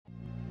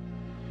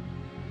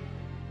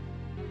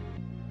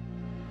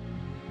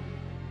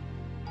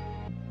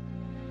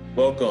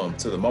Welcome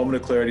to the Moment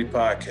of Clarity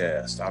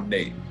podcast. I'm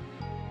Nate.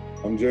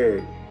 I'm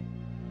Jared.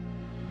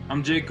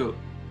 I'm Jacob.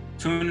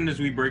 Tune in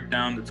as we break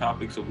down the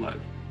topics of life.